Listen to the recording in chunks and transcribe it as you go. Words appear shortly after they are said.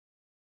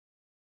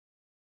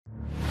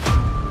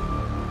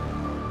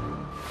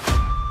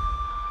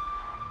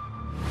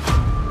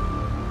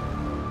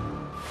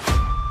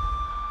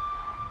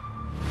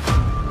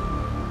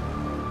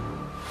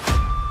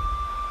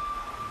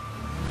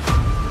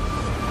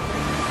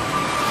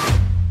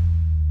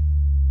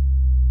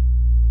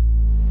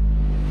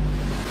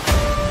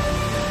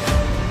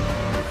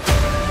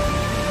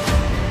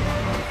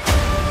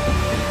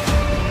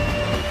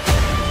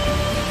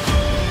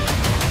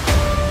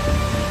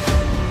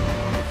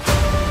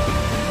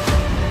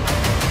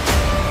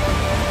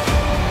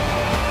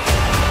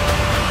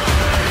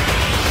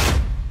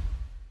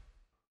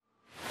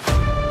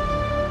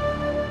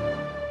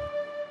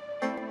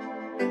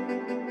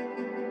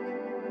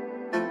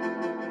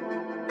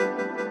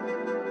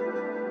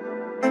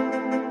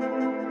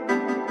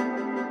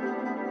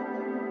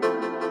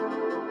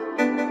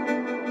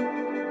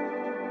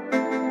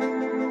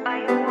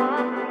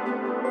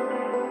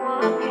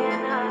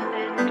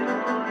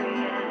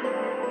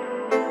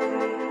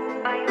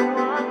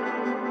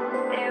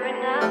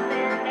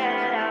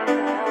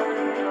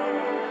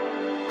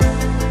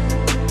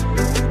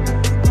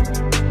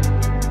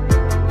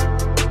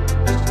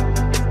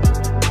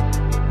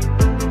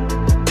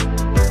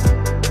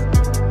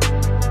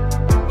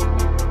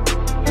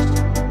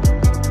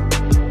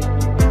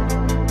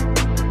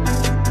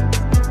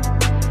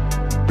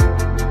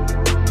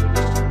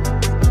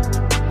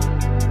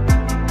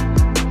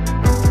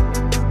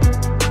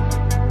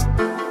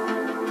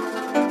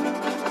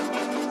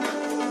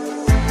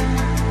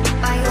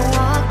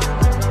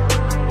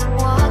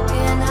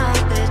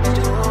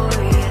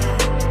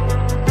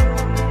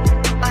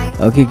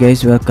Okay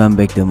guys, welcome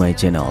back to my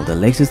channel. The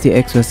Lexus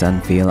TX was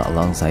unveiled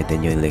alongside the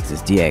new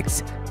Lexus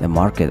TX. The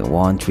market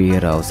wants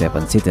 3-row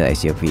 7-seater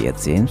SUV it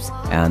seems,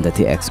 and the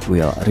TX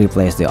will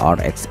replace the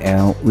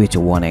RXL which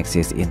won't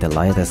exist in the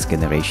latest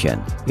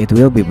generation. It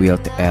will be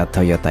built at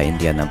Toyota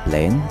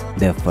Indianapolis,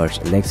 the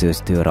first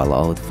Lexus to roll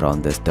out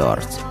from the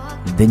stores.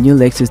 The new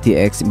Lexus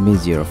TX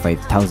measures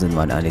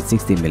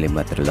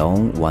 5,160mm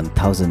long,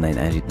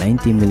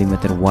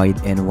 1,990mm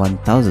wide, and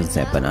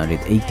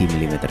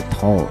 1,780mm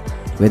tall,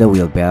 with a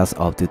wheelbase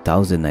of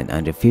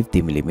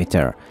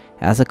 2,950mm.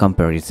 As a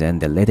comparison,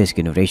 the latest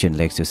generation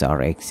Lexus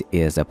RX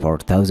is a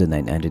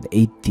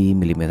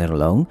 4,980mm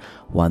long,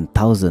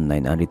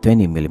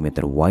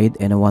 1,920mm wide,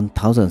 and a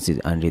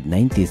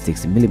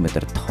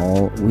 1,696mm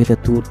tall with a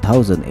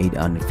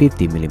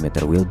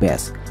 2,850mm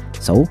wheelbase.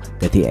 So,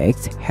 the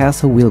TX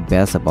has a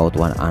wheelbase about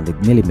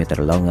 100mm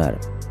longer.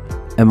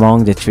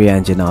 Among the three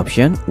engine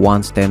options,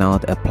 one stands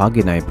out: a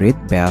plug-in hybrid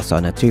based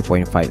on a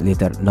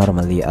 3.5-liter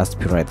normally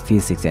aspirated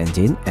V6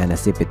 engine and a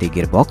CVT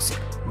gearbox,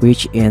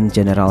 which in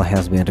general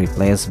has been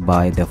replaced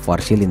by the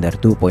 4-cylinder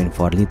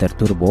 2.4-liter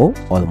turbo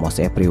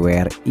almost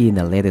everywhere in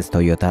the latest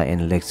Toyota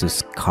and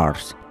Lexus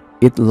cars.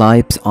 It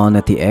lives on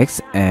a TX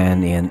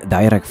and in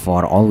direct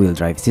 4 all-wheel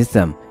drive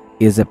system.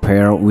 Is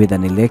paired with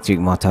an electric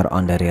motor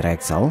on the rear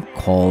axle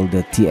called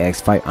the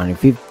TX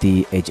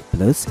 550H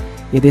Plus.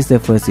 It is the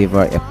first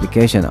ever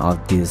application of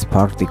this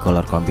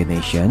particular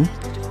combination.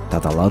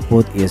 Total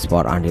output is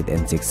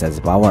 406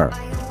 horsepower.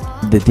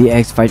 The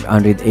TX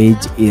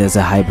 500H is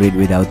a hybrid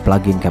without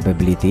plug-in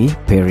capability,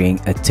 pairing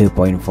a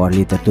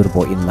 2.4-liter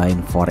turbo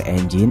inline-4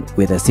 engine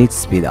with a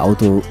 6-speed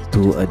auto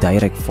to a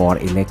direct 4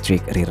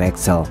 electric rear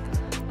axle.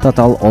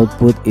 Total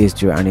output is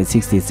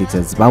 366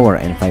 horsepower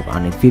and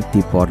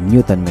 554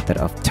 Nm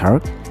of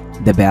torque.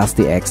 The base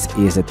TX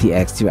is a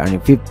TX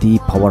 350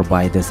 powered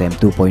by the same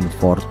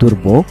 2.4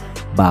 turbo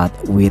but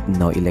with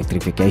no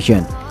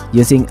electrification,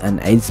 using an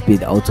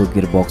 8-speed auto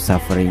gearbox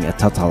offering a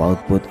total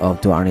output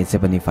of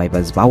 275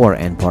 horsepower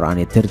and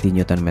 430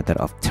 Nm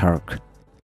of torque.